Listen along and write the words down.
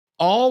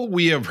All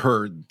we have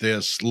heard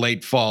this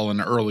late fall and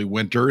early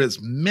winter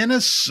is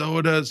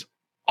Minnesota's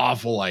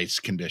awful ice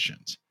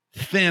conditions,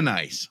 thin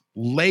ice,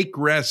 lake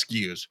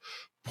rescues,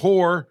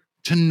 poor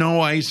to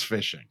no ice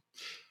fishing.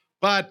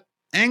 But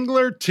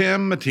angler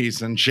Tim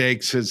Mathieson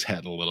shakes his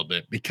head a little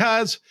bit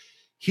because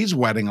he's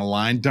wetting a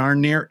line darn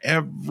near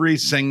every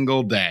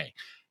single day.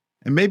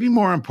 And maybe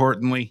more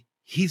importantly,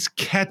 he's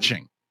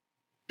catching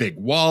big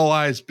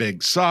walleyes,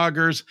 big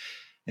saugers,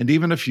 and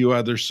even a few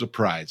other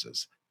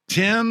surprises.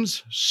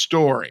 Tim's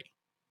story,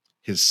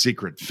 his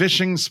secret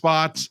fishing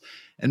spots,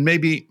 and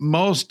maybe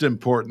most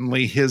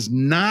importantly, his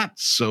not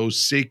so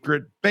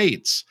secret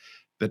baits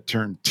that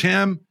turned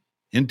Tim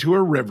into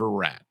a river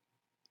rat.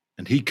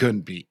 And he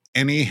couldn't be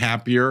any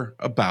happier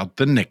about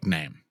the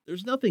nickname.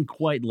 There's nothing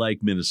quite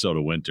like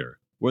Minnesota winter.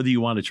 Whether you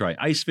want to try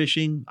ice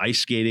fishing, ice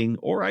skating,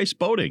 or ice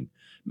boating,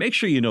 make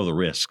sure you know the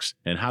risks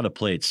and how to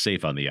play it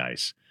safe on the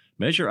ice.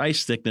 Measure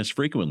ice thickness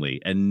frequently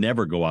and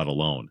never go out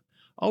alone.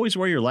 Always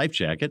wear your life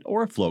jacket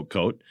or a float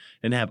coat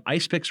and have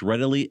ice picks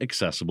readily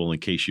accessible in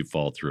case you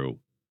fall through.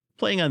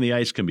 Playing on the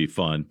ice can be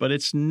fun, but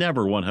it's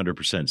never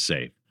 100%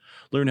 safe.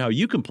 Learn how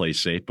you can play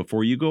safe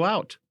before you go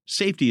out.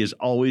 Safety is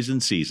always in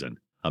season.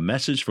 A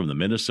message from the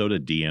Minnesota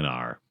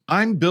DNR.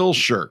 I'm Bill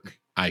Shirk.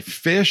 I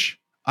fish,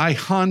 I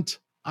hunt,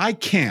 I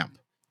camp,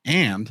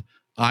 and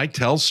I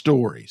tell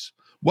stories.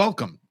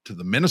 Welcome to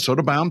the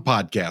Minnesota Bound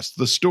Podcast,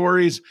 the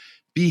stories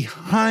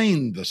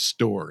behind the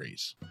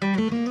stories.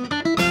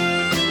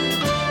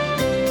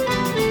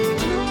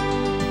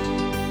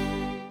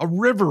 A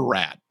river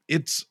rat.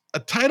 It's a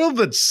title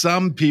that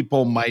some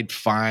people might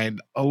find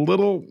a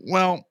little,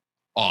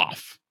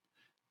 off.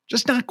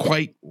 Just not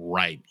quite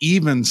right,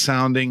 even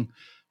sounding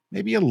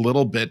maybe a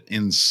little bit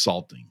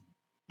insulting.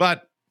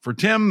 But for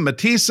Tim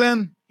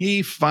Mathieson,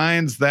 he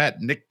finds that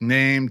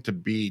nickname to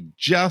be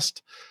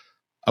just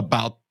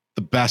about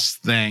the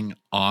best thing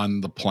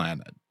on the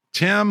planet.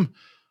 Tim,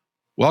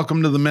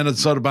 welcome to the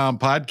Minnesota Bound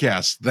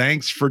Podcast.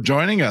 Thanks for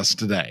joining us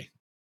today.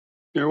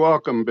 You're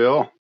welcome,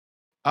 Bill.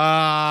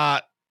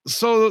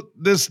 So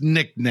this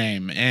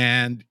nickname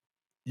and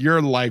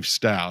your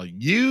lifestyle,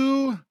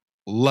 you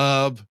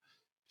love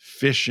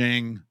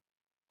fishing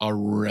a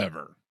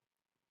river.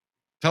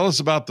 Tell us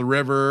about the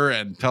river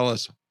and tell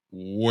us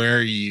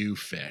where you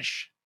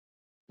fish.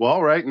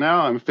 Well, right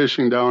now I'm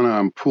fishing down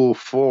on Pool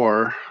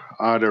 4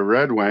 out of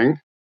Red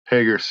Wing,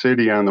 Hager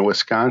City on the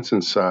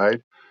Wisconsin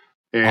side.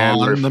 And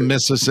on the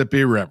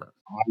Mississippi River.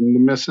 On the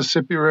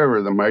Mississippi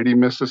River, the mighty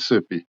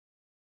Mississippi.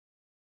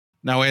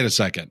 Now, wait a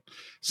second.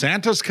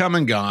 Santa's come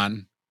and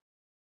gone.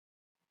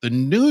 The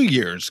New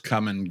Year's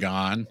come and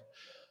gone.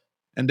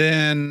 And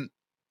then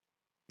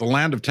the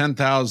land of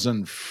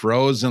 10,000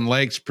 frozen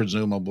lakes,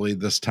 presumably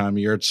this time of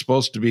year. It's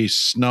supposed to be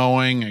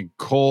snowing and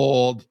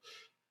cold.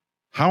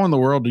 How in the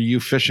world are you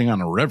fishing on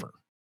a river?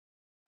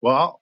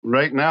 Well,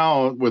 right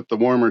now with the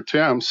warmer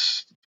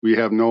temps, we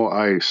have no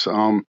ice.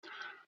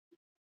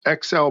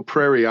 XL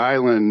Prairie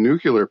Island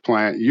nuclear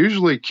plant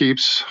usually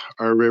keeps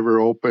our river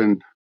open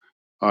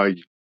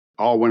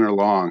all winter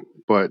long.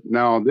 But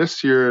now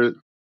this year,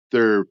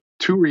 their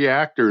two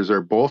reactors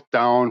are both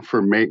down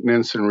for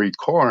maintenance and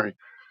recoring.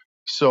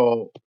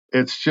 So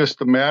it's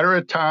just a matter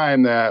of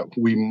time that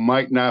we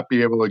might not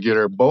be able to get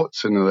our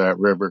boats into that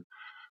river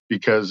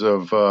because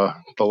of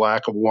the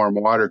lack of warm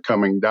water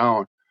coming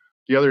down.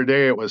 The other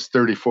day it was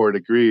 34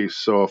 degrees.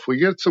 So if we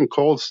get some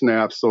cold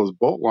snaps, those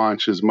boat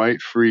launches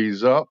might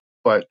freeze up,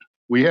 but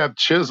we have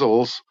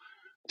chisels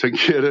to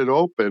get it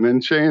open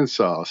and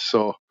chainsaws.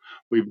 So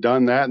we've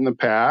done that in the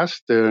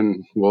past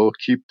and we'll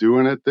keep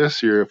doing it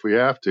this year if we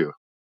have to.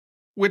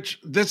 Which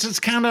this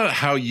is kind of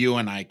how you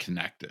and I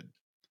connected.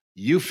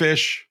 You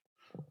fish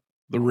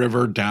the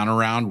river down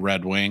around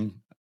Red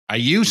Wing. I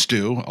used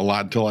to a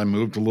lot until I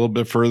moved a little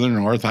bit further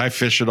north. I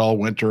fish it all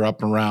winter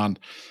up around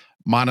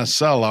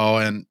Monticello,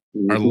 and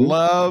our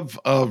love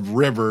of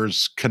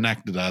rivers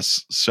connected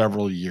us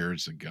several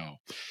years ago.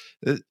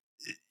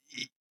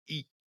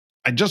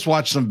 I just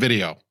watched some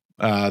video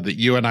that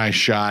you and I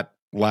shot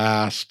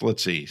last,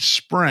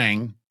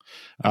 spring,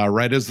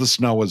 right as the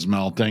snow was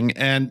melting.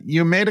 And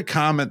you made a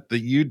comment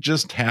that you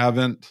just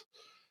haven't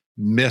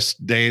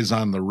missed days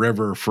on the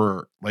river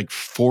for like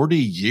 40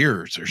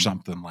 years or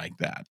something like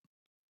that.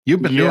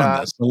 You've been doing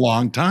this a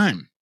long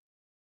time.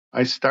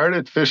 I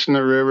started fishing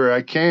the river.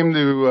 I came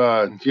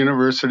to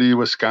University of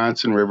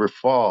Wisconsin River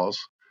Falls,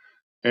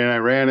 and I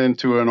ran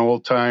into an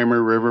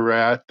old-timer river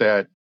rat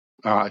that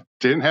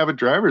didn't have a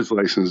driver's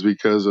license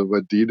because of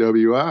a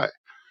DWI.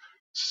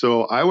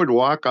 So I would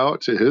walk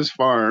out to his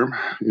farm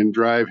and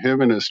drive him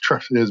and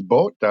his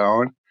boat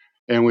down,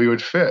 and we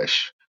would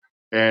fish.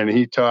 And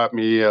he taught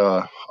me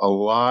a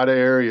lot of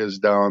areas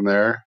down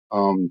there,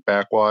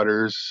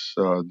 backwaters,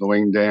 the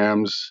Wing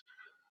Dams,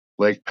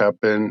 Lake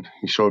Pepin.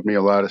 He showed me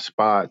a lot of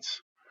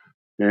spots.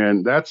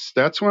 And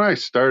that's when I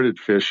started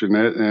fishing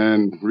it.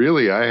 And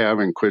really, I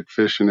haven't quit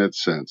fishing it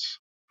since.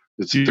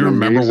 Do you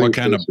remember what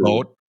kind of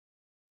boat?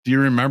 Do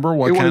you remember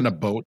what kind of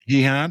boat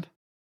he had?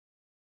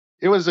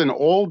 It was an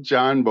old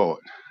John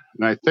boat.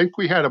 And I think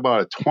we had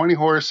about a 20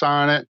 horse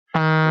on it.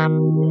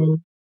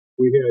 And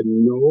We had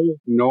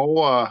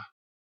no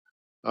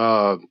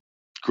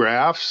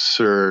graphs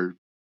or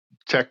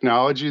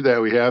technology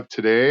that we have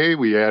today.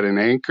 We had an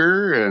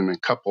anchor and a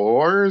couple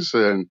oars,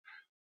 and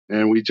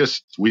we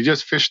just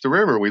fished the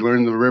river. We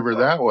learned the river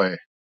that way.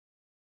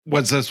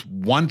 Was this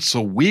once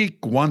a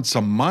week, once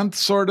a month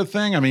sort of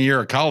thing? I mean, you're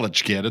a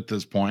college kid at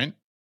this point.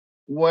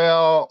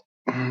 Well,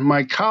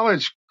 my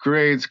college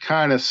grades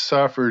kind of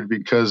suffered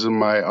because of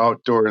my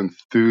outdoor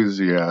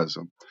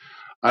enthusiasm.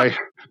 I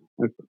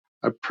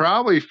I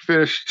probably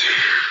fished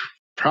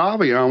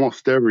probably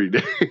almost every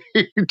day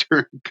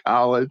during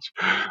college.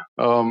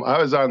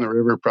 I was on the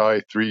river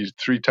probably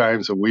three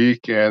times a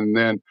week, and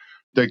then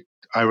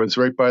I was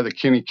right by the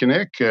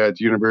Kinnickinnick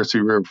at University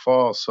of River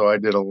Falls, so I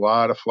did a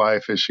lot of fly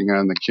fishing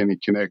on the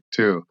Kinnickinnick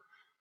too.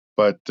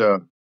 But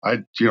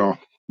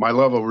my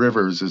love of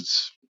rivers,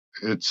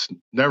 it's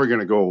never going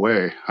to go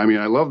away. I mean,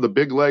 I love the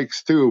big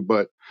lakes too,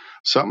 but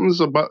something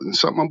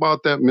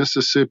about that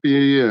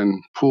Mississippi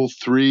and Pool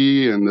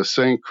 3 and the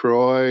St.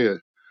 Croix.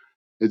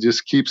 It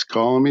just keeps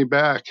calling me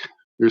back.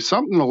 There's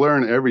something to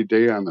learn every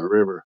day on the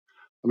river.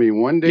 I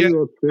mean, one day Yeah.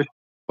 those fish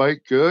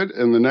bite good,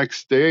 and the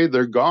next day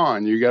they're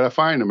gone. You got to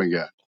find them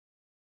again.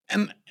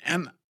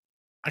 And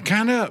I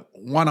kind of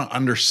want to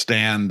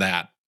understand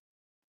that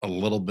a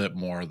little bit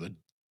more.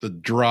 The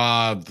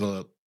draw of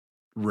the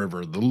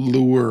river, the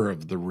lure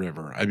of the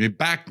river. I mean,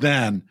 back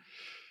then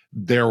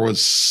there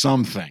was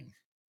something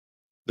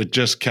that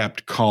just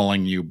kept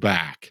calling you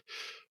back,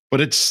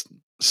 but it's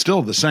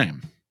still the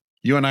same.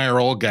 You and I are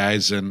old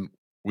guys, and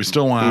we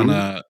still want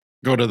to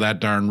go to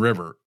that darn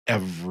river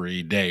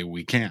every day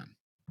we can.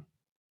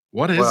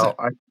 What is it?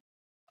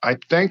 I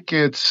think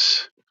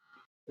it's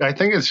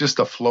just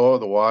the flow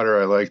of the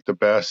water I like the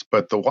best,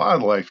 but the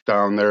wildlife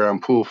down there on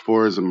Pool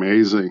 4 is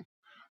amazing.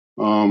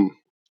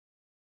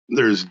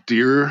 There's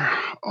deer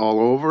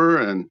all over,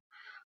 and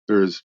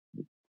there's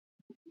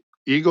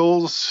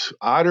eagles,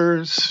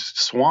 otters,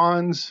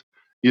 swans.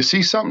 You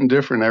see something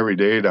different every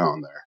day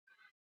down there,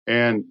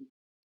 and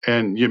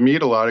you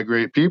meet a lot of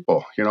great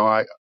people.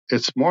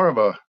 It's more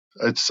of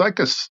it's like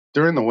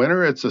during the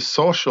winter, it's a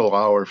social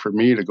hour for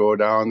me to go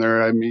down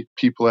there. I meet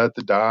people at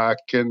the dock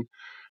and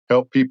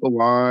help people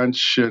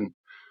launch,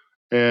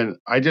 and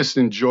I just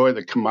enjoy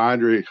the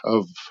camaraderie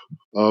of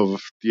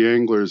the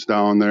anglers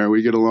down there.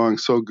 We get along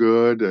so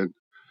good, and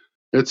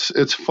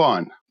it's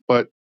fun.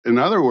 But in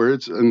other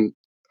words,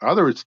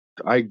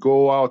 I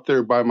go out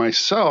there by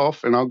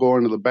myself, and I'll go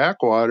into the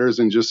backwaters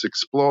and just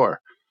explore.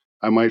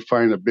 I might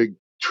find a big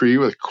tree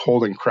with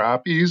holding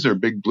crappies or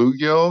big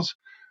bluegills,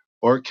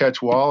 or catch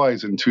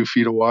walleyes in 2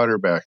 feet of water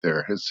back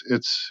there.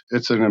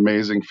 It's an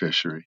amazing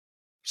fishery.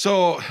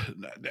 So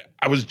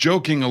I was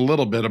joking a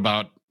little bit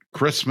about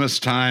Christmas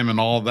time and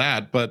all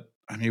that, but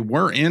I mean,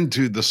 we're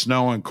into the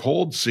snow and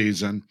cold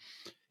season,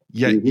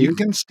 yet you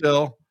can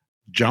still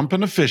jump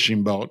in a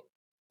fishing boat,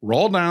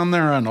 roll down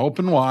there on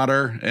open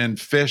water,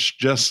 and fish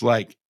just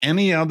like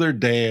any other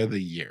day of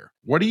the year.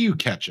 What are you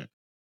catching?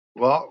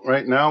 Well,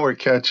 right now we're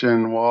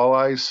catching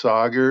walleyes,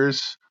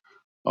 saugers,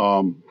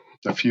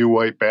 a few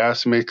white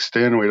bass mixed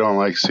in. We don't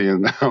like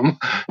seeing them.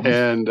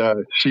 And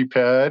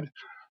sheephead.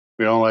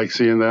 We don't like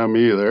seeing them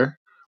either.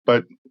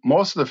 But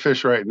most of the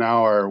fish right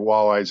now are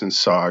walleyes and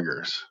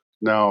saugers.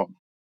 Now,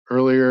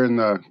 earlier in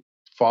the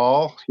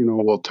fall,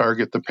 we'll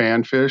target the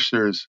panfish.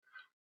 There's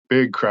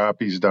big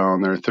crappies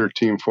down there,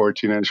 13,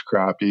 14-inch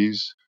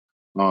crappies.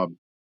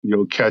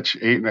 You'll catch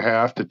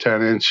 8.5 to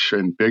 10-inch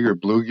and bigger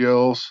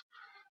bluegills.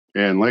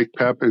 And Lake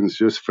Pepin's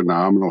just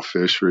phenomenal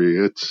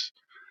fishery.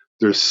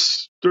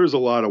 There's a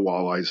lot of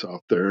walleyes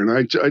out there, and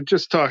I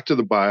just talked to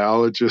the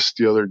biologist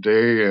the other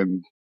day,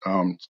 and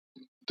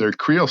their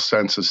creel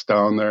census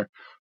down there,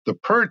 the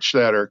perch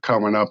that are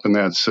coming up in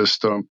that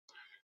system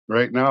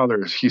right now,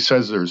 he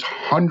says there's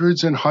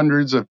hundreds and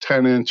hundreds of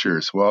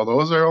 10-inchers. Well,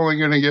 those are only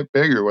going to get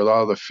bigger with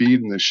all the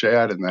feed and the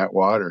shad in that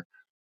water.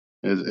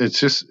 It's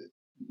just,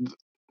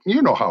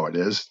 you know how it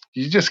is.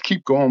 You just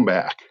keep going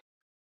back.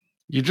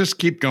 You just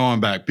keep going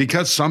back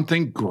because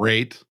something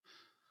great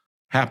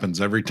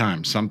happens every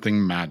time,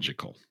 something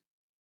magical.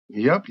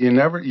 Yep, you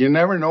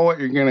never know what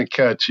you're going to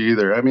catch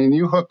either. I mean,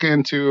 you hook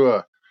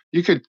into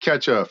you could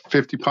catch a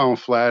 50-pound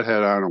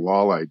flathead on a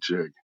walleye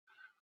jig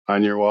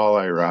on your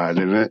walleye rod,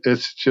 and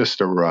it's just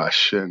a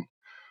rush. And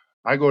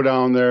I go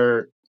down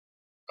there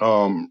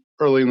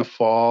early in the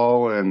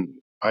fall, and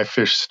I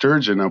fish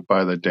sturgeon up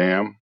by the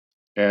dam,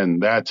 and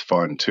that's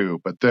fun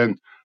too. But then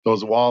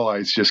those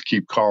walleyes just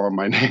keep calling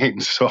my name,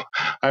 so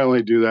I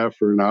only do that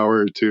for an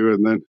hour or two,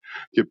 and then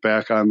get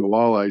back on the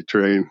walleye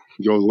train,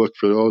 go look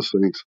for those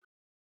things.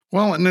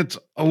 Well, and it's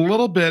a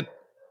little bit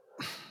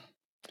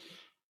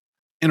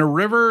in a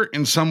river.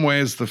 In some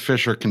ways, the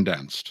fish are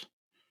condensed,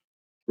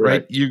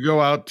 right? You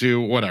go out to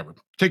whatever,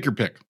 take your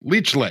pick,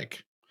 Leech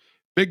Lake,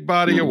 big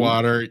body of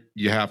water.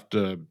 You have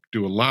to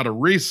do a lot of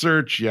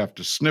research. You have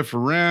to sniff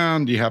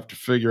around. You have to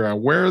figure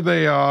out where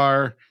they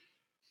are.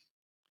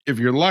 If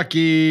you're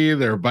lucky,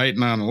 they're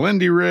biting on a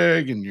Lindy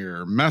rig and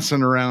you're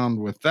messing around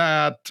with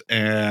that.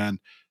 And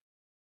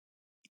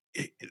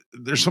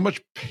there's so much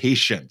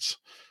patience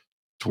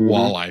to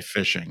walleye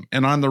fishing.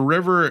 And on the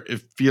river,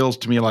 it feels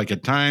to me like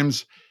at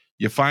times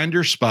you find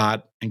your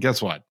spot, and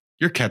guess what?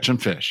 You're catching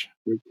fish.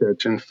 You're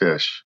catching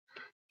fish.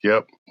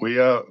 Yep.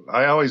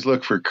 I always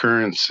look for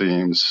current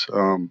seams.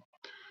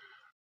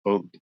 A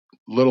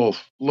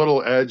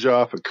little edge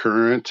off a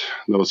current.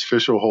 Those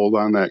fish will hold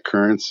on that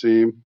current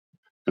seam,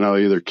 and I'll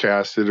either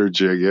cast it or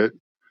jig it.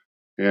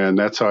 And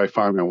that's how I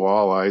find my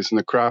walleyes, and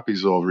the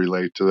crappies will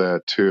relate to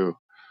that too.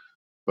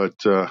 But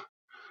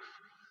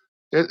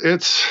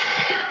it's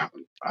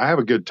I have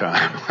a good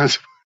time.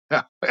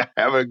 I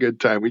have a good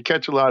time. We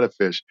catch a lot of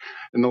fish.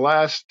 In the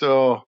last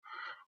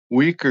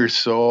week or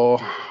so,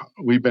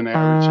 we've been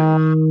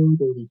averaging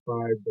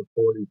 35 to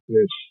 40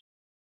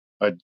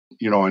 fish,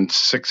 in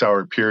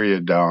 6-hour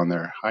period down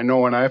there. I know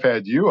when I've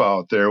had you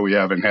out there, we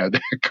haven't had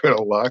that good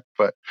of luck,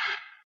 but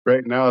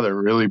right now they're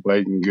really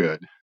biting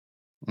good.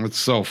 It's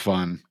so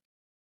fun.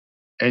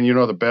 And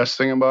the best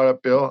thing about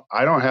it, Bill,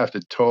 I don't have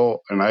to tow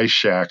an ice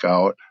shack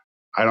out.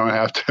 I don't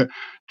have to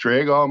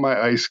drag all my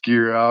ice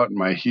gear out, and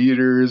my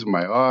heaters,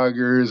 my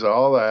augers,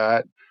 all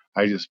that.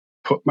 I just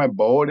put my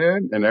boat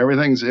in, and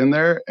everything's in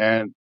there,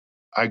 and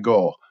I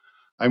go.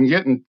 I'm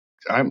getting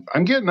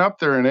up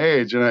there in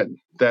age, and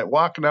that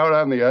walking out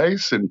on the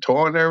ice and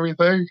towing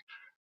everything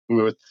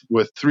with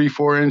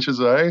 3-4 inches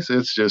of ice,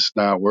 it's just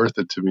not worth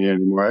it to me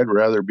anymore. I'd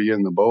rather be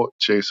in the boat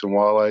chasing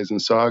walleyes and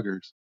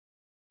saugers.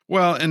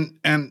 Well,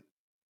 and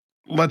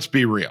let's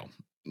be real.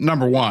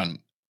 Number one,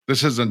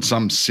 this isn't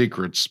some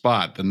secret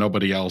spot that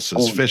nobody else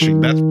is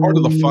fishing. That's part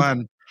of the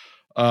fun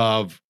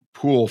of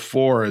Pool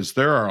 4 is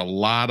there are a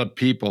lot of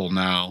people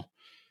now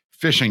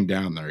fishing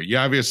down there. You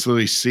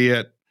obviously see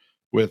it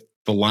with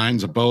the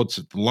lines of boats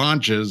at the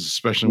launches,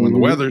 especially when the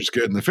weather's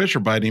good and the fish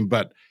are biting,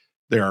 but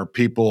there are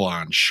people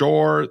on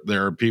shore.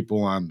 There are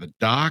people on the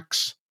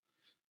docks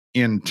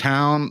in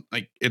town.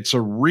 Like, it's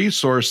a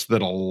resource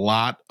that a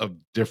lot of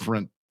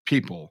different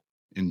people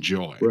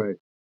enjoy.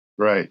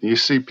 Right. You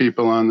see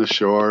people on the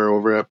shore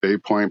over at Bay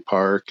Point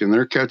Park, and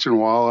they're catching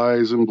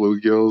walleyes and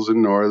bluegills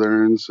and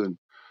northerns, and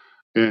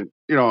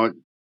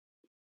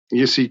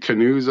you see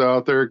canoes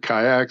out there,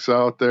 kayaks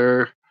out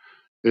there.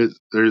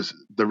 The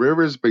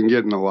river's been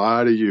getting a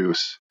lot of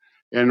use,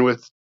 and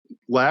with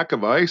lack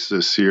of ice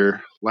this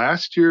year,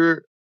 last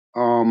year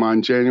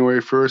on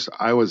January 1st,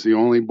 I was the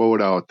only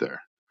boat out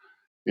there,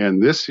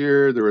 and this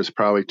year there was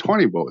probably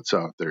 20 boats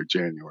out there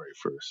January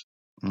 1st,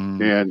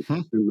 and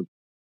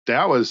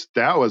that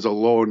was a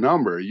low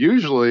number.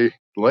 Usually,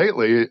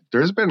 lately,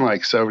 there's been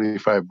like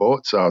 75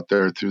 boats out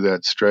there through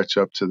that stretch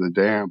up to the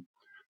dam.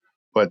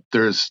 But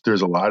there's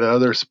a lot of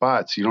other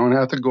spots. You don't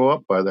have to go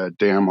up by that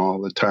dam all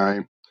the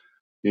time.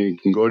 You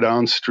can go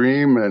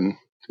downstream,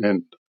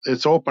 and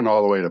it's open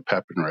all the way to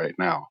Pepin right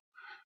now.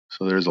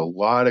 So there's a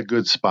lot of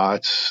good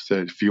spots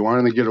that if you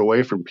want to get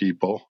away from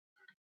people,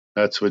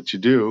 that's what you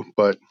do.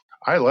 But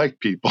I like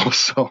people,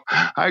 so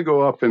I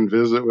go up and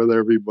visit with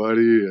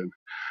everybody and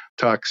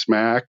talk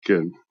smack,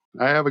 and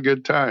I have a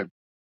good time.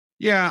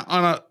 Yeah,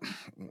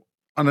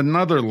 on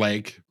another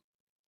lake,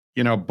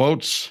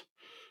 boats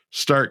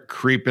start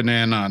creeping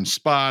in on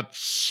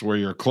spots where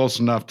you're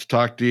close enough to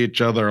talk to each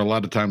other. A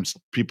lot of times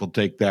people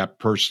take that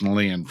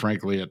personally, and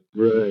frankly,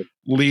 it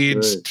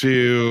leads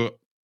to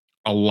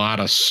a lot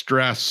of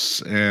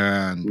stress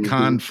and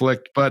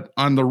conflict. But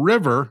on the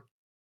river,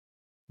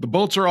 the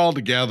boats are all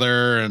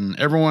together and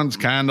everyone's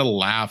kind of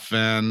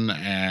laughing,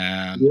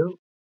 and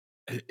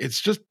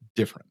it's just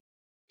different.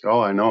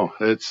 Oh, I know.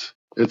 It's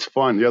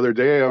fun. The other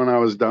day when I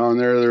was down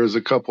there was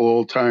a couple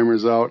old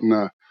timers out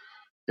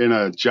in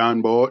a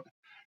John boat,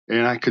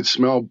 and I could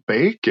smell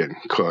bacon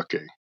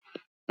cooking.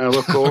 And I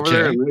look over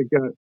there,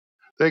 and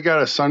they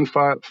got a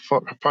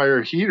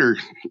Sunfire heater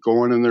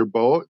going in their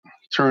boat,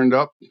 turned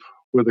up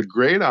with a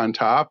grate on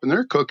top, and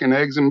they're cooking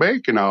eggs and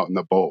bacon out in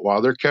the boat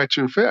while they're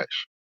catching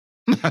fish.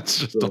 That's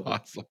just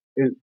awesome.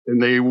 And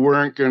they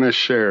weren't going to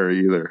share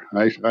either.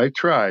 I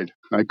tried.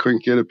 I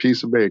couldn't get a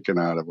piece of bacon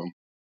out of them.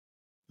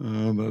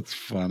 Oh, that's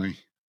funny.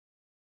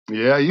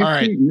 Yeah,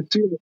 you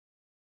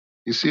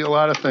see a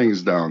lot of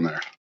things down there.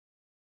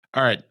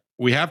 All right.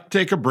 We have to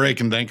take a break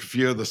and thank a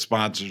few of the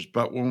sponsors.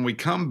 But when we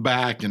come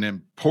back, an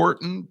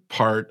important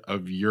part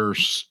of your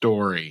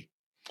story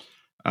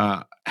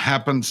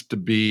happens to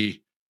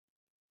be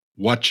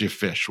what you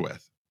fish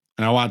with.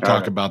 And I want to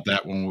talk about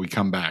that when we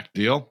come back.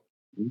 Deal?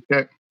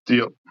 Okay.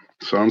 Deal.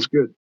 Sounds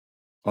good.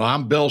 Well,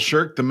 I'm Bill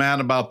Shirk, the man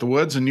about the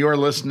woods, and you're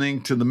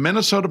listening to the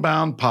Minnesota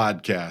Bound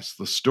podcast,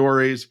 the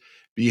stories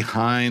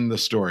behind the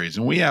stories.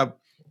 And we have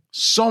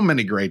so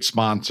many great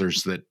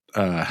sponsors that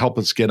help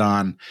us get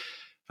on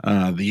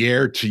the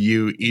air to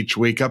you each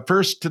week. Up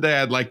first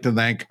today, I'd like to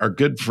thank our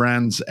good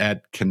friends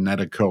at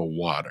Connecticut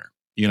Water.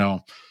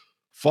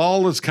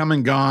 Fall is come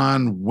and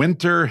gone.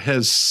 Winter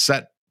has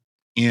set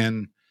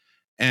in.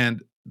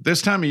 And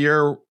this time of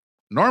year,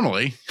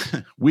 normally,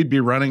 we'd be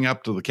running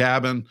up to the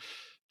cabin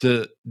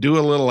to do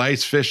a little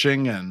ice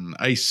fishing and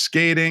ice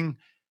skating.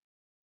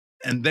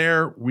 And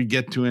there we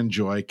get to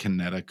enjoy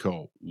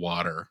Connecticut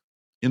Water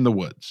in the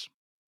woods.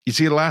 You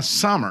see, last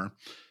summer,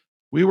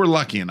 we were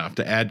lucky enough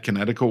to add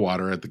Connecticut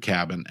Water at the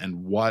cabin,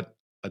 and what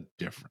a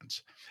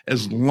difference.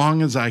 As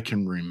long as I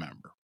can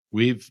remember,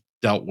 we've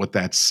dealt with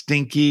that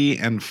stinky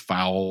and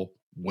foul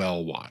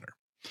well water.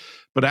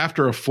 But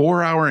after a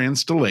 4-hour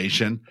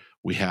installation,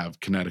 we have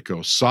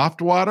Kinetico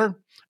soft water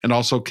and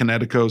also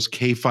Kinetico's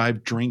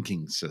K5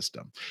 drinking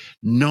system.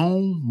 No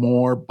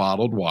more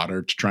bottled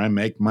water to try and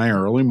make my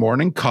early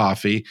morning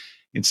coffee.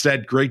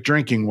 Instead, great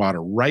drinking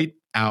water right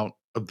out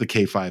of the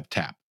K5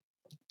 tap.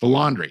 The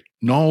laundry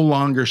no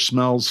longer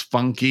smells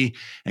funky,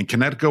 and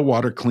Kinetico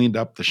water cleaned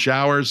up the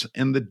showers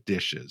and the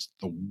dishes.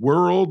 The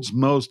world's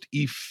most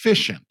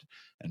efficient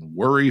and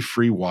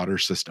worry-free water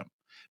system.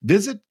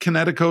 Visit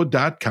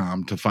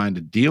Kinetico.com to find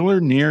a dealer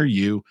near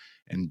you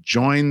and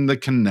join the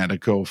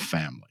Kinetico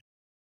family.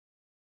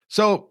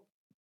 So,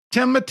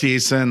 Tim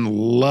Mathieson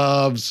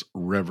loves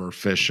river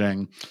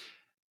fishing,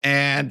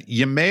 and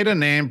you made a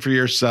name for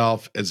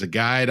yourself as a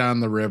guide on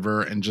the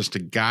river and just a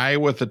guy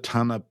with a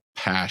ton of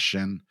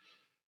passion.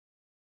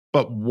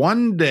 But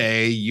one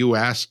day you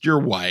asked your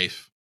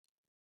wife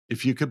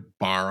if you could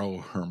borrow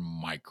her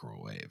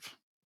microwave.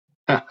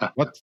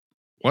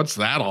 What's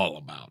that all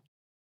about?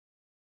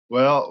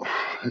 Well,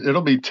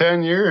 it'll be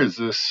 10 years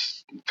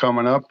this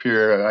coming up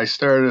here. I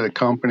started a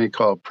company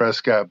called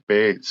Prescott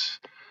Baits,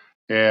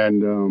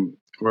 and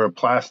we're a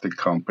plastic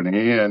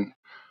company. And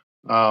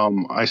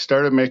I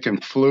started making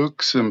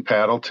flukes and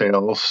paddle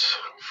tails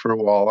for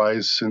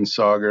walleyes and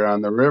sauger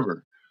on the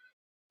river.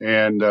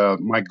 And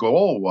my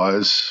goal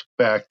was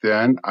back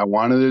then, I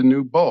wanted a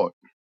new boat.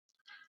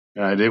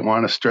 And I didn't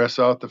want to stress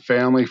out the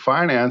family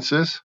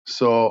finances.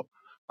 So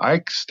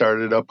I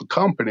started up a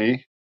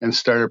company and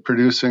started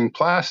producing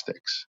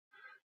plastics.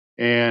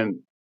 And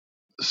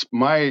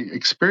my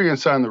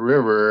experience on the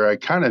river, I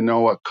kind of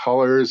know what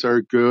colors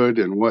are good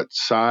and what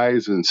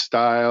size and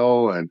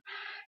style, and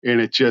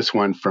it just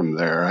went from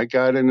there. I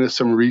got into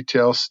some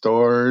retail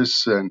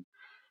stores and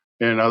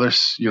other,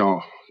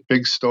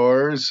 big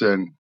stores,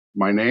 and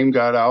my name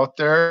got out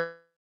there.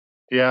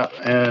 Yeah,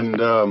 and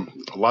a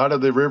lot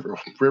of the river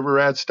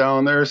rats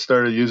down there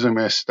started using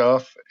my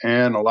stuff,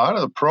 and a lot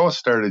of the pros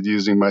started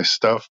using my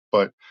stuff.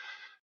 But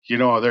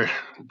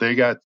they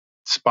got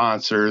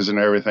sponsors and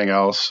everything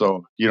else,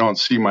 so you don't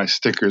see my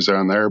stickers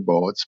on their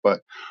boats. But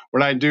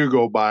when I do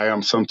go by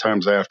them,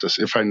 sometimes I have to,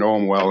 if I know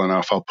them well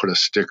enough, I'll put a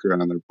sticker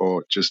on their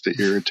boat just to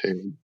irritate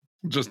them.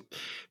 Just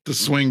to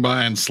swing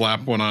by and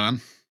slap one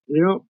on.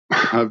 Yep,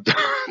 I've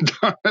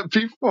done it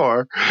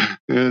before.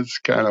 It's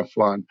kind of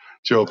fun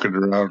joking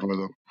around with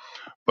them.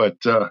 But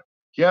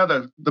yeah,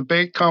 the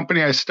bait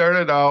company, I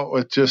started out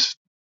with just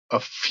a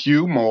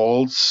few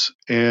molds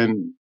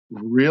and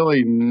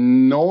really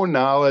no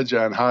knowledge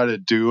on how to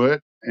do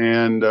it.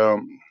 And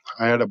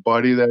I had a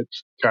buddy that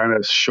kind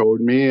of showed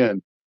me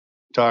and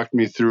talked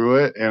me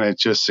through it, and it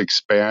just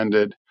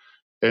expanded.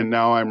 And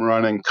now I'm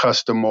running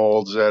custom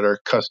molds that are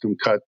custom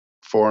cut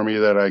for me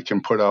that I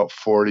can put out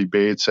 40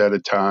 baits at a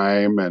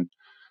time.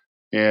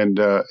 And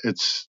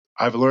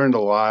I've learned a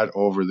lot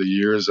over the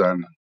years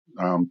on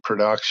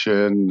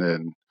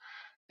production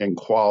and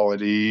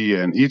quality.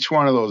 And each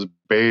one of those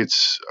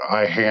baits,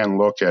 I hand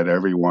look at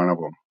every one of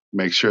them,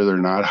 make sure they're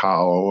not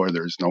hollow or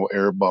there's no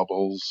air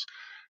bubbles.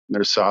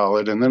 They're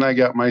solid. And then I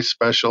got my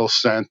special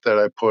scent that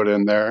I put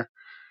in there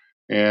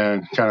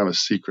and kind of a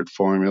secret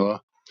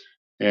formula.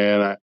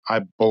 And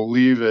I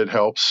believe it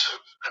helps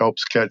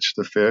catch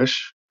the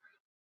fish.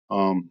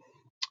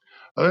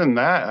 Other than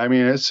that, I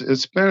mean,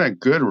 it's been a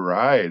good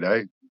ride.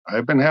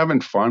 I've been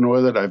having fun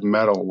with it. I've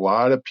met a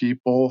lot of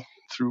people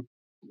through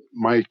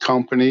my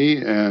company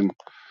and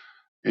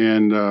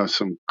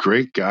some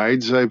great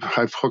guides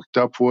I've hooked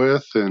up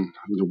with, and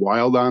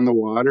Wild on the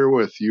Water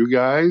with you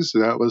guys.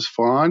 That was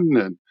fun,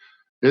 and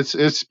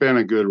it's been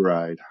a good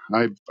ride.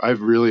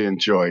 I've really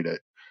enjoyed it.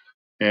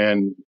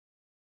 And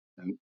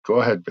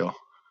go ahead, Bill.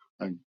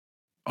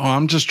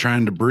 I'm just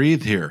trying to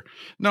breathe here.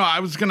 No,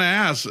 I was going to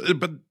ask,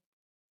 but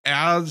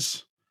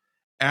as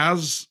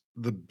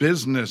the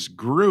business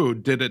grew,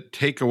 did it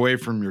take away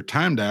from your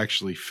time to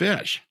actually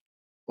fish?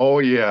 Oh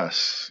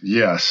yes.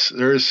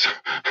 There's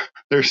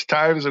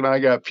times when I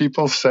got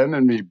people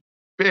sending me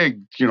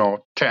big,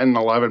 10,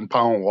 11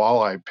 pound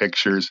walleye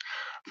pictures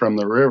from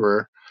the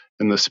river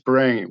in the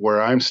spring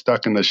where I'm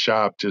stuck in the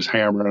shop just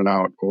hammering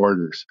out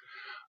orders.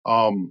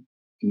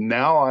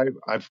 Now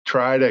I've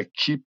tried to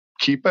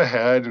keep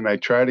ahead, and I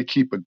try to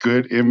keep a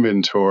good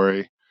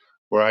inventory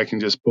where I can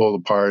just pull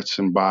the parts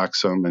and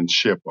box them and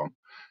ship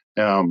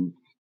them.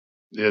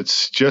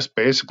 It's just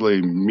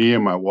basically me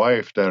and my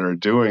wife that are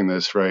doing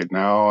this right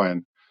now,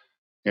 and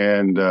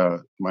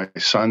my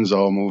sons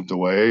all moved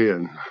away,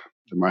 and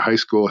my high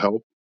school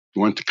help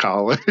went to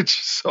college.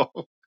 So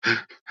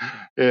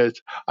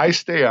I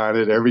stay on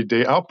it every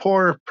day. I'll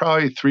pour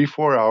probably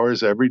 3-4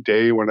 hours every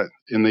day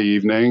in the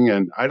evening,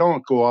 and I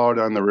don't go out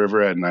on the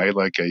river at night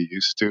like I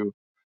used to.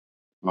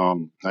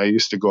 I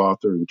used to go out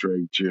there and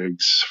drag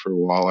jigs for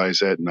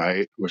walleyes at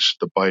night, which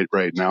the bite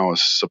right now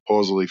is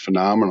supposedly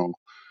phenomenal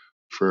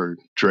for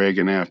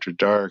dragging after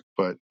dark.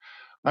 But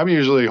I'm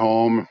usually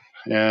home,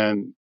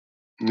 and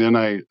then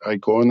I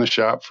go in the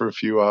shop for a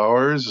few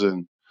hours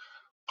and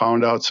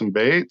pound out some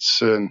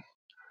baits, and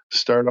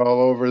start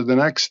all over the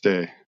next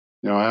day.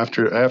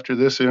 After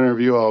this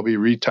interview, I'll be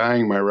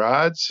retying my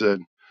rods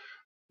and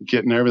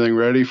getting everything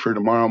ready for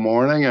tomorrow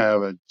morning. I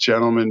have a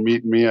gentleman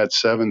meeting me at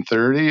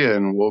 7:30,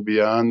 and we'll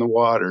be on the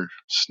water.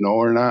 Snow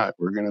or not,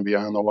 we're going to be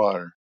on the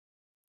water.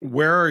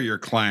 Where are your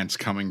clients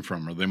coming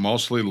from? Are they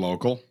mostly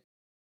local?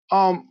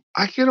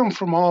 I get them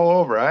from all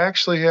over. I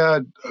actually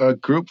had a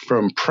group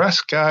from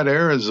Prescott,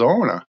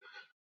 Arizona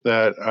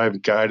that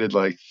I've guided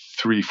like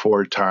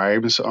 3-4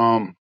 times.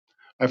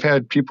 I've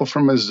had people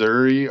from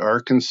Missouri,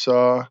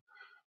 Arkansas,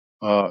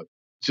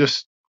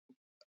 just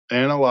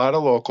and a lot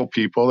of local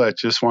people that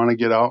just want to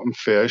get out and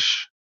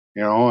fish,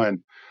 and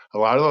a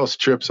lot of those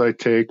trips I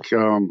take,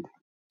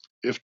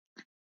 if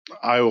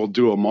I will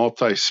do a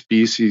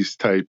multi-species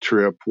type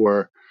trip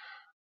where,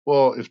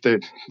 well, if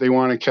they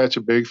want to catch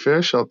a big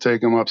fish, I'll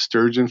take them up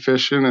sturgeon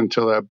fishing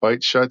until that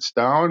bite shuts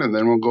down, and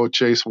then we'll go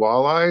chase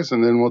walleyes,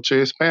 and then we'll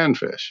chase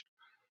panfish.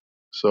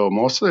 So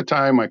most of the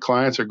time, my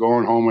clients are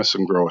going home with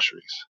some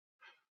groceries.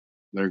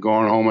 They're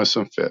going home with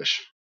some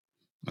fish.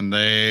 And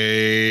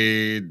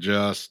they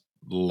just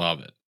love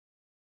it.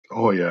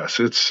 Oh, yes.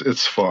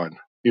 It's fun.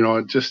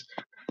 Just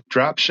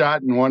drop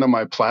shot in one of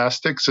my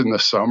plastics in the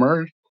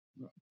summer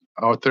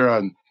out there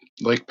on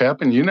Lake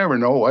Pepin. You never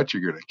know what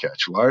you're going to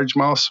catch.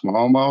 Largemouth,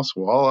 smallmouth,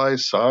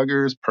 walleyes,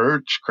 saugers,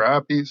 perch,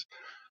 crappies,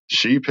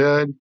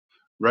 sheephead,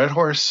 red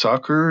horse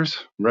suckers.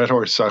 Red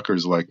horse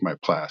suckers like my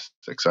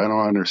plastics. I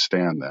don't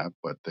understand that,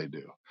 but they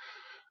do.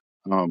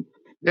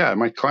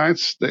 My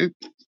clients,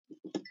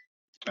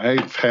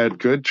 I've had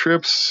good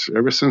trips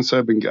ever since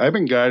I've been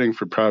guiding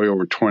for probably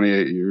over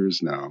 28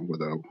 years now with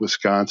a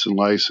Wisconsin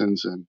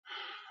license, and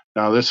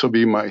now this will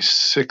be my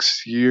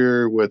 6th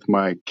year with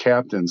my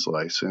captain's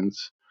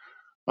license.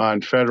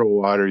 On federal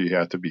water, you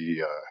have to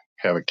be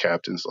have a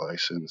captain's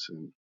license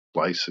and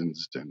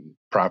licensed and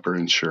proper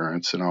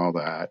insurance and all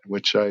that,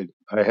 which I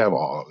have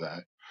all of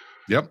that.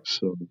 Yep.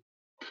 So,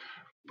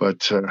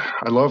 but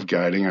I love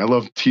guiding. I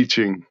love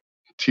teaching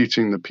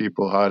the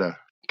people how to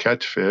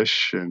catch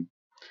fish and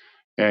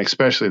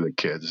especially the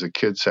kids. The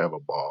kids have a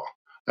ball.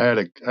 I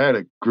had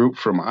a group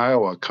from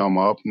Iowa come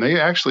up, and they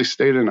actually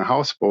stayed in a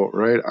houseboat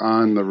right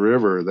on the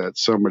river that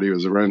somebody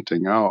was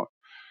renting out.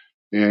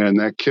 And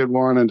that kid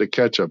wanted to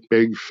catch a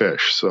big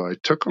fish, so I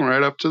took him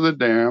right up to the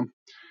dam.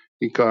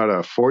 He caught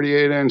a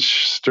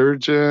 48-inch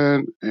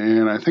sturgeon,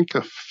 and I think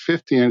a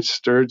 50-inch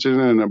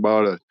sturgeon, and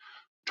about a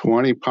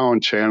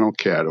 20-pound channel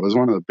cat. It was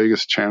one of the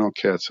biggest channel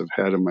cats I've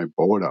had in my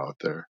boat out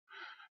there.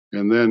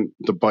 And then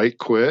the bite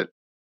quit,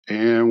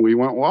 and we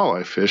went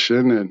walleye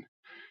fishing, and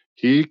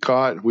we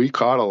caught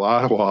a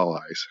lot of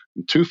walleyes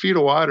in 2 feet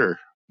of water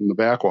in the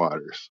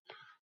backwaters,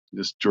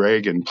 just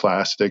dragging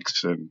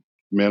plastics and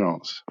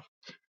minnows.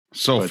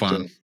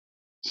 Fun.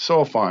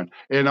 So fun.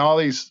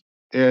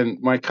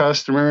 And my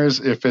customers,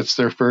 if it's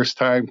their first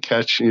time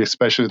catching,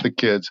 especially with the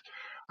kids,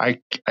 I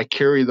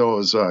carry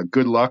those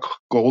good luck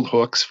gold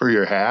hooks for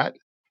your hat.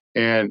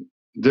 And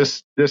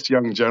this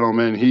young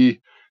gentleman,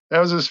 that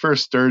was his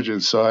first sturgeon.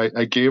 So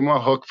I gave him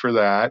a hook for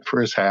that, for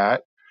his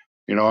hat,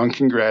 and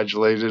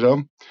congratulated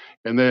him.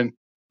 And then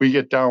we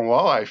get down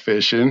walleye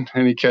fishing,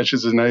 and he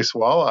catches a nice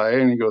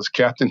walleye, and he goes,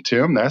 "Captain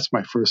Tim, that's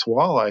my first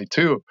walleye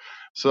too."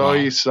 So wow.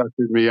 He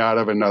suckered me out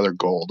of another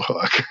gold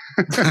hook.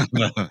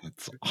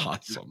 That's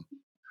awesome.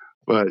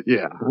 But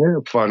yeah, I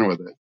have fun with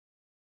it.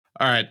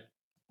 All right.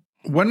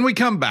 When we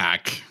come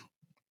back,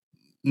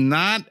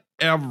 not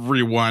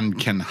everyone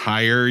can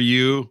hire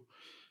you,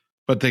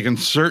 but they can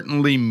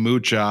certainly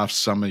mooch off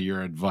some of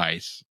your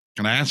advice.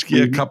 Can I ask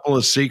you a couple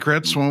of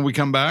secrets when we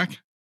come back?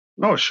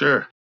 Oh,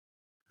 sure.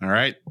 All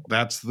right.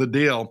 That's the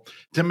deal.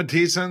 Tim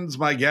Matheson's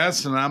my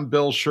guest, and I'm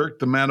Bill Shirk,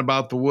 the man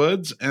about the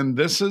woods, and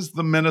this is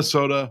the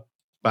Minnesota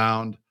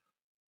Bound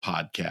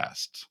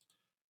Podcast.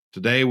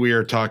 Today we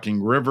are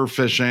talking river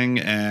fishing,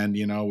 and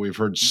we've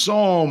heard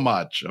so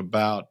much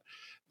about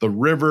the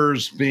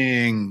rivers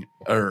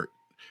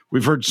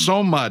we've heard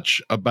so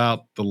much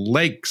about the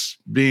lakes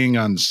being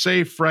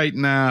unsafe right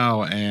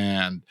now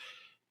and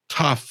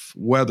tough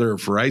weather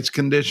for ice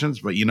conditions,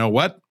 but you know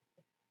what?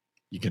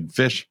 You can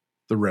fish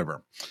the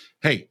river.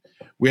 Hey,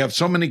 we have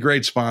so many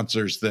great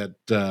sponsors that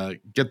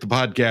get the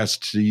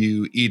podcast to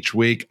you each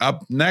week.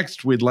 Up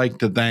next, we'd like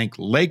to thank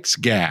Lakes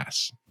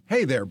Gas.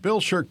 Hey there, Bill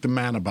Shirk, the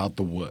man about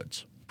the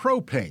woods.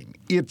 Propane.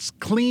 It's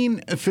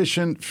clean,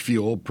 efficient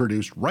fuel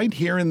produced right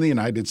here in the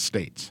United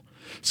States.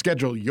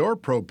 Schedule your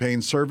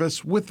propane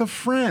service with a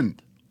friend.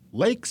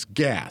 Lakes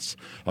Gas,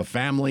 a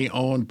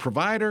family-owned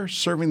provider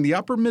serving the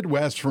upper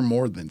Midwest for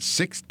more than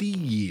 60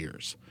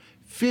 years.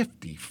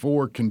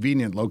 54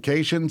 convenient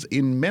locations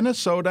in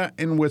Minnesota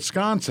and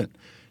Wisconsin,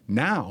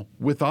 now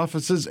with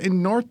offices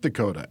in North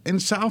Dakota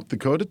and South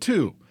Dakota,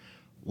 too.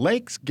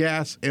 Lakes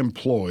Gas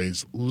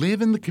employees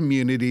live in the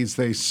communities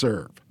they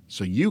serve,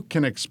 so you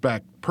can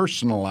expect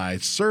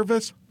personalized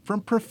service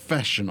from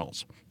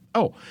professionals.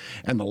 Oh,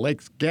 and the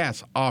Lakes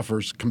Gas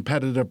offers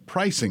competitive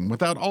pricing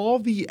without all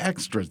the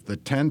extras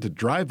that tend to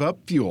drive up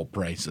fuel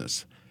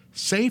prices.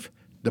 Safe,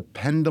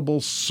 dependable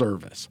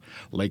service.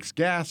 Lakes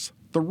Gas,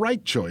 the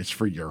right choice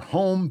for your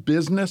home,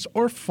 business,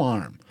 or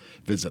farm.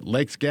 Visit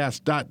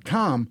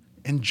lakesgas.com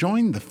and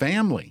join the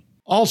family.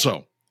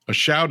 Also, a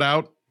shout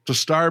out to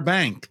Star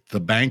Bank, the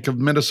Bank of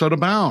Minnesota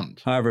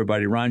Bound. Hi,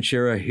 everybody. Ron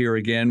Shera here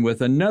again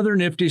with another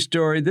nifty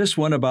story, this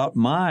one about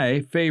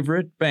my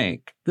favorite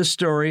bank, the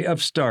story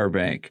of Star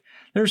Bank.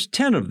 There's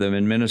 10 of them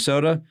in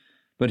Minnesota,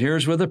 but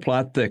here's where the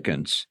plot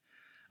thickens.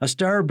 A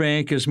Star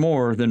Bank is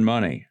more than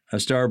money. A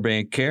Star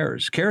Bank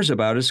cares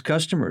about its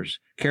customers,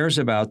 cares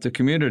about the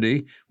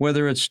community,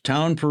 whether it's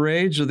town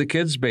parades or the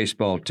kids'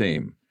 baseball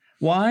team.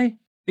 Why?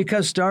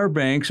 Because Star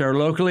Banks are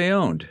locally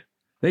owned.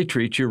 They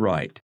treat you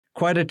right.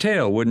 Quite a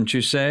tale, wouldn't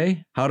you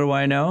say? How do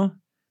I know?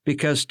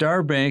 Because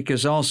Star Bank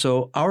is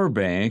also our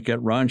bank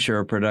at Ron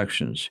Shera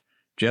Productions.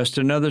 Just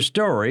another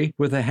story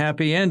with a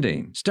happy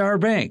ending. Star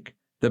Bank,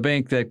 the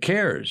bank that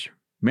cares.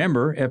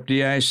 Member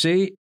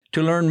FDIC.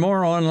 To learn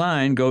more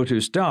online, go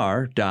to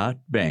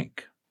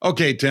star.bank.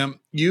 Okay, Tim,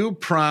 you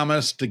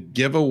promised to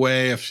give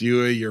away a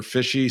few of your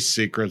fishy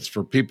secrets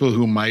for people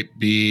who might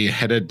be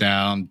headed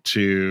down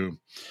to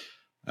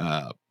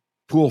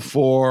Pool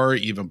 4,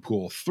 even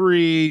Pool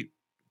 3,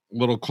 a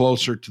little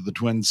closer to the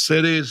Twin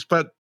Cities,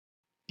 but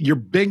you're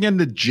big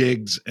into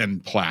jigs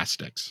and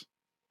plastics,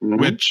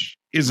 which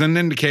is an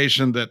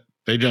indication that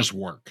they just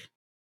work.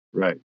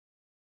 Right.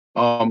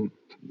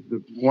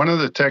 One of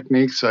the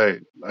techniques I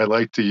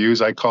like to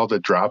use, I call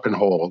it drop and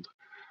hold.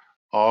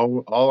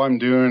 All I'm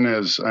doing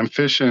is I'm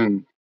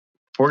fishing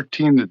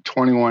 14 to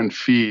 21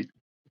 feet,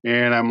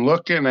 and I'm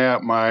looking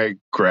at my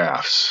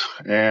graphs,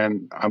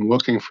 and I'm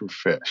looking for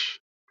fish.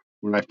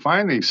 When I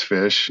find these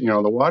fish,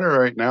 the water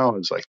right now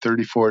is like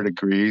 34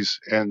 degrees,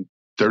 and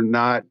they're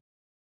not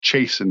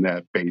chasing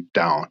that bait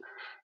down.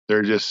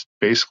 They're just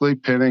basically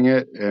pinning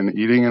it and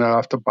eating it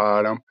off the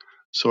bottom.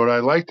 So what I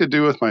like to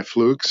do with my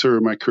flukes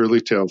or my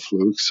curly tail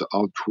flukes,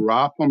 I'll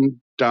drop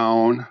them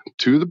down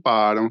to the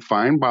bottom,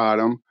 fine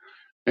bottom,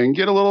 and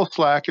get a little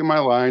slack in my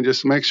line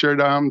just to make sure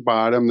down the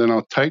bottom. Then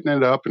I'll tighten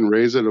it up and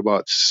raise it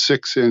about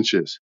 6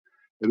 inches.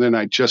 And then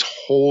I just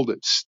hold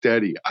it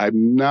steady.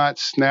 I'm not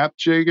snap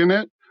jigging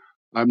it.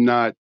 I'm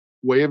not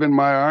waving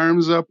my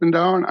arms up and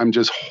down. I'm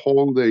just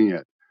holding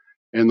it.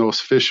 And those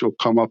fish will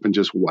come up and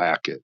just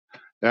whack it.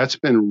 That's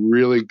been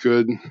really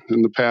good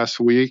in the past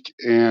week.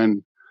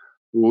 And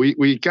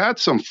we got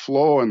some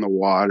flow in the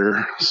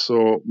water.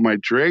 So my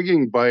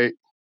dragging bite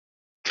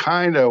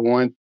kind of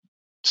went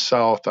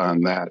south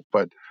on that.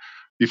 But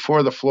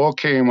before the flow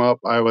came up,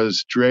 I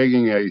was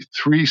dragging a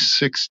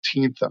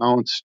 3/16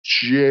 ounce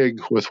jig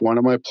with one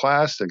of my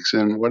plastics.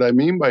 And what I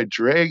mean by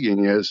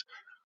dragging is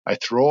I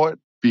throw it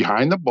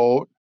behind the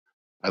boat,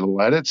 I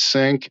let it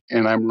sink,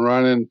 and I'm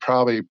running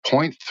probably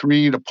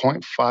 0.3 to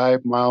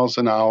 0.5 miles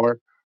an hour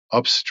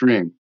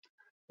upstream,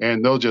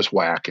 and they'll just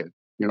whack it.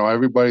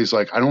 Everybody's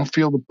like, I don't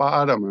feel the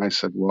bottom. And I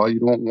said, well, you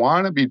don't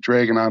want to be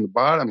dragging on the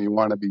bottom. You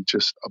want to be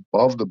just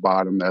above the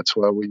bottom. That's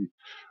why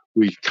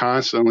we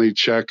constantly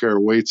check our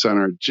weights on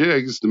our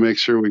jigs to make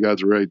sure we got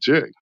the right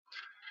jig.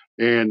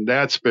 And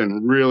that's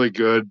been really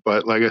good.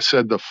 But like I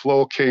said, the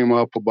flow came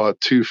up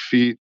about 2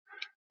 feet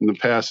in the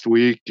past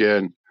week,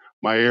 and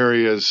my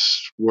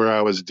areas where I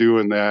was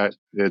doing that,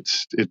 it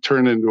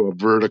turned into a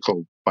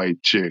vertical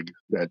bite jig,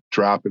 that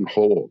drop and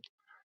hold,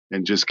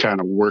 and just kind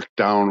of work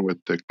down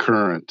with the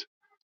current,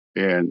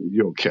 and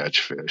you'll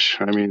catch fish.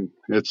 I mean,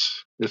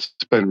 it's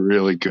been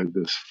really good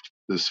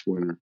this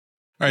winter.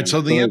 All right, so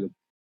the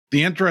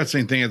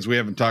interesting thing is we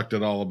haven't talked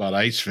at all about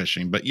ice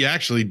fishing, but you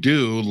actually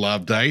do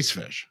love to ice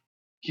fish.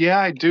 Yeah,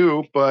 I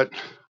do, but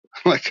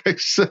like I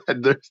said,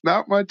 there's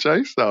not much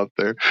ice out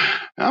there.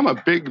 I'm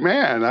a big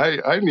man.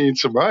 I need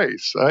some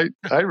ice. I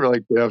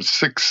like to have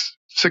 6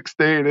 to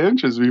 8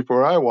 inches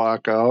before I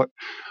walk out.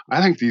 I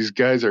think these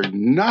guys are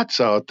nuts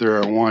out there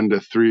at 1 to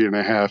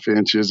 3.5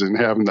 inches and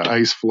having the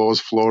ice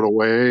floes float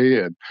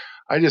away. And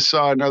I just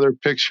saw another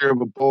picture of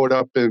a boat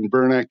up in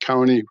Burnett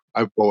County.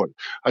 A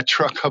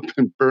truck up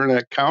in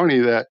Burnett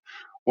County that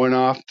went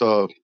off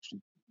the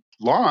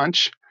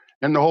launch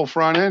and the whole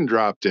front end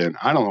dropped in.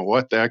 I don't know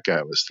what that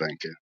guy was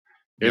thinking.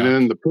 And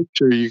in the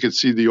picture, you could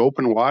see the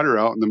open water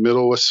out in the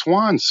middle with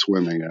swans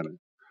swimming in it.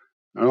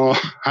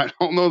 I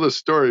don't know the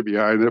story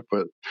behind it,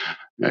 but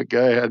that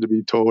guy had to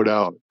be towed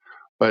out.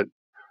 But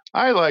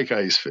I like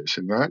ice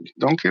fishing.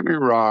 Don't get me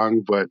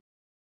wrong, but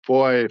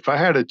boy, if I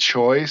had a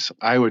choice,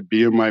 I would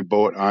be in my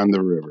boat on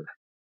the river.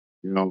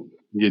 You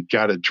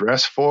got to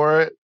dress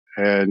for it,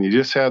 and you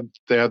just have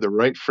to have the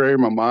right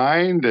frame of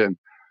mind.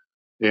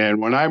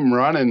 And when I'm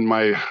running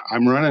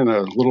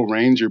a little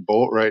Ranger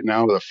boat right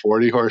now with a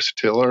 40-horse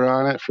tiller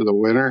on it for the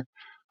winter.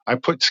 I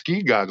put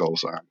ski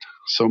goggles on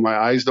so my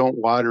eyes don't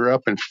water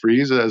up and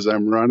freeze as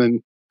I'm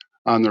running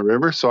on the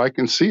river, so I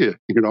can see it.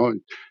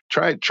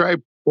 Try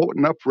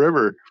boating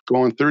upriver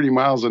going 30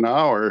 miles an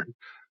hour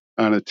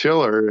on a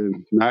tiller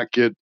and not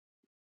get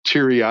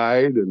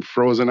teary-eyed and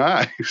frozen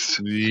eyes.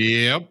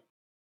 Yep.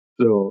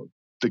 So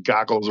the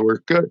goggles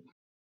work good.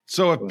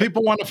 So if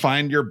people want to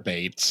find your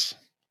baits,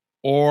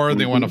 or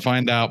they want to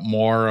find out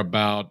more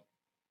about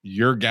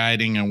your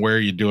guiding and where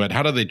you do it,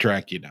 how do they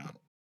track you down?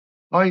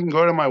 Oh, you can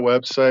go to my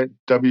website,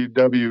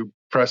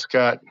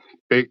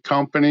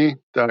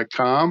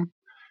 www.prescottbaitcompany.com,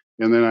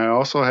 And then I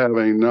also have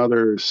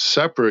another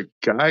separate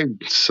guide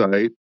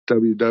site,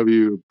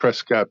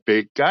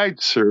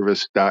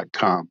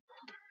 www.prescottbaitguideservice.com.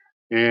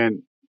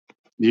 And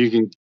you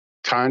can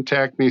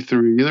contact me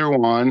through either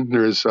one.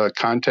 There's a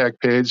contact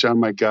page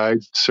on my guide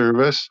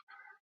service.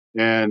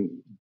 And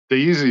the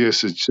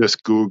easiest is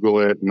just Google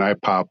it, and I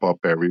pop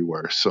up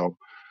everywhere. So,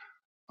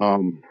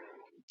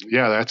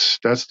 yeah,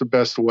 that's the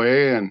best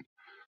way. And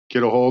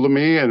get a hold of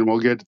me, and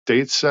we'll get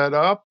dates set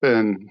up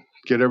and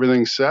get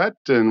everything set,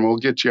 and we'll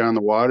get you on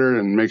the water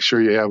and make sure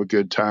you have a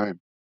good time.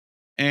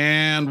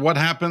 And what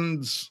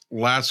happens,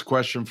 last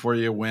question for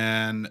you,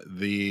 when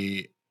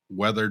the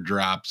weather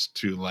drops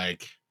to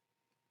like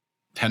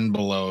 10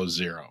 below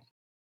zero?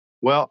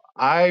 Well,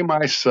 I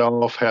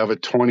myself have a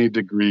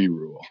 20-degree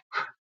rule.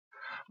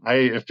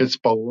 If it's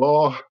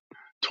below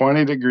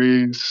 20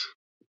 degrees,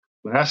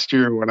 last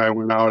year when I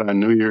went out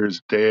on New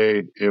Year's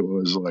Day, it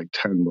was like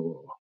 10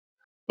 below.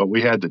 But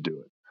we had to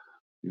do it.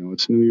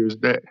 It's New Year's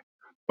Day.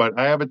 But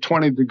I have a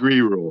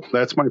 20-degree rule.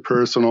 That's my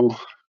personal,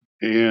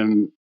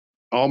 and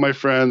all my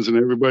friends and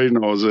everybody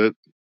knows it.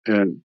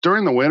 And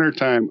during the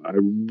wintertime, I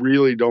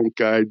really don't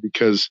guide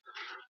because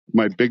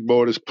my big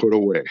boat is put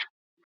away.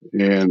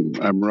 And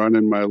I'm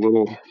running my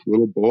little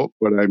boat,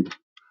 but I'm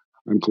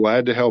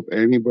glad to help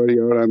anybody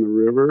out on the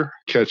river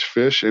catch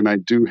fish, and I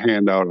do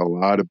hand out a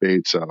lot of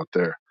baits out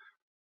there,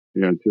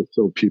 just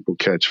so people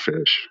catch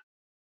fish.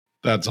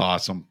 That's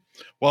awesome.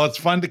 Well, it's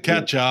fun to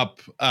catch up.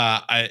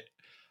 I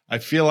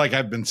feel like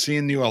I've been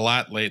seeing you a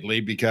lot lately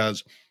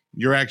because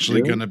you're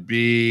actually going to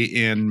be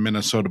in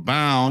Minnesota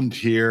Bound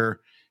here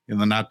in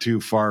the not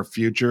too far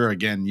future.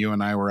 Again, you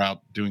and I were out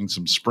doing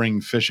some spring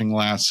fishing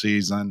last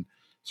season.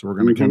 So we're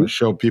going to kind of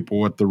show people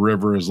what the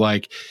river is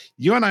like.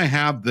 You and I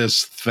have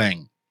this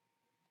thing.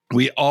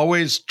 We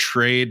always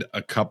trade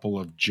a couple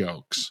of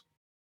jokes,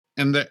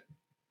 and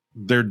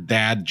they're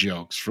dad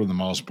jokes for the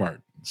most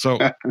part. So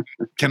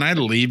can I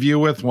leave you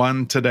with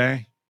one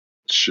today?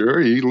 Sure.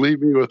 You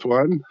leave me with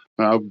one.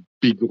 I'll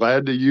be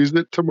glad to use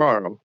it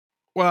tomorrow.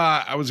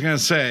 Well, I was going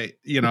to say,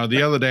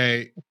 the other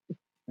day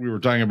we were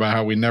talking about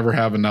how we never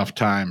have enough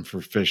time for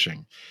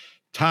fishing.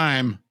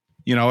 Time,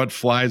 it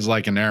flies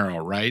like an arrow,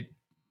 right?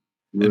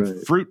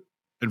 And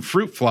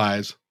fruit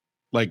flies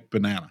like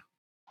banana.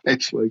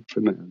 It's like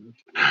bananas.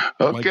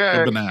 Okay. Like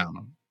a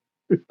banana.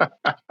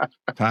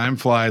 Time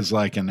flies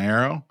like an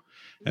arrow,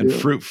 and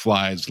fruit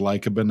flies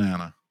like a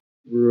banana.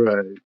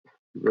 Right.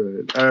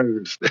 I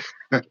understand.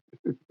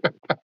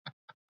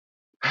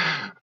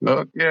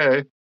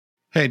 Okay.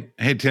 Hey,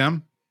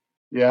 Tim.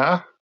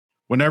 Yeah?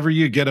 Whenever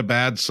you get a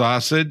bad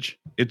sausage,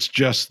 it's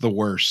just the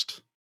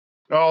worst.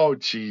 Oh,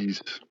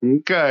 geez.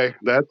 Okay.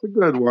 That's a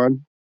good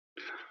one.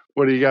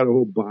 What do you got? A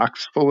whole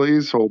box full of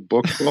these? Whole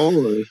book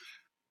full? Or?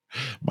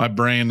 My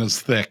brain is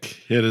thick.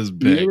 It is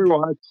big.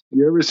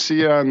 You ever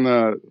see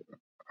on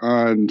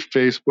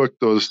Facebook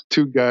those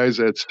two guys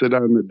that sit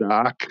on the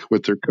dock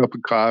with their cup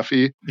of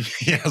coffee?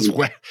 Yes.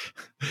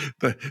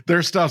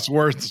 Their stuff's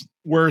worse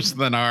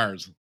than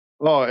ours.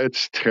 Oh,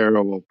 it's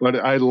terrible. But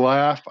I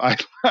laugh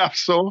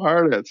so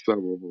hard at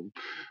some of them.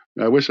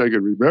 I wish I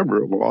could remember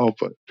them all,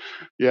 but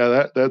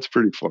yeah, that's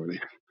pretty funny.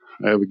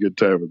 I have a good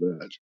time with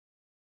that.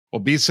 Well,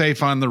 be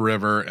safe on the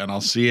river, and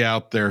I'll see you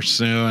out there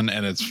soon,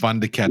 and it's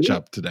fun to catch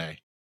up today.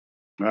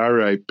 All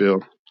right,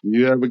 Bill.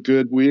 You have a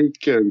good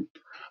week, and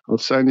I'll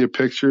send you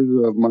pictures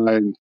of my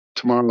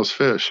tomorrow's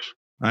fish.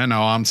 I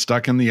know. I'm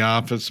stuck in the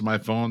office. My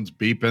phone's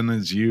beeping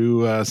as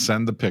you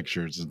send the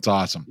pictures. It's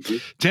awesome.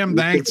 Tim,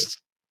 thanks.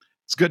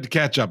 It's good to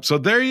catch up. So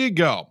there you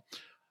go.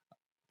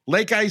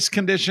 Lake ice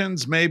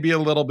conditions may be a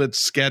little bit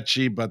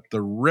sketchy, but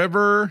the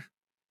river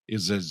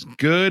is as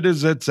good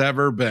as it's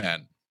ever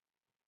been.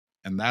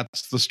 And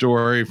that's the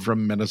story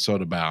from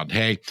Minnesota Bound.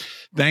 Hey,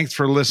 thanks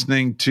for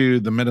listening to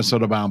the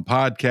Minnesota Bound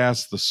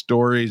podcast, the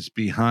stories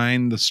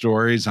behind the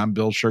stories. I'm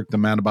Bill Shirk, the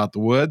man about the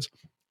woods.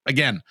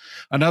 Again,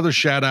 another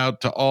shout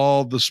out to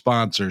all the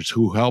sponsors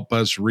who help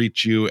us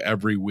reach you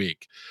every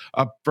week.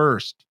 Up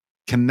first,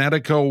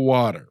 Connecticut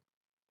Water.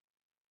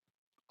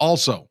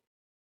 Also,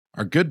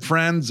 our good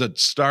friends at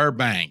Star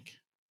Bank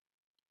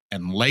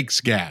and Lakes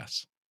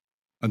Gas.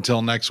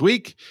 Until next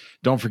week,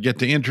 don't forget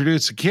to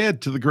introduce a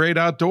kid to the great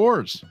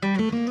outdoors.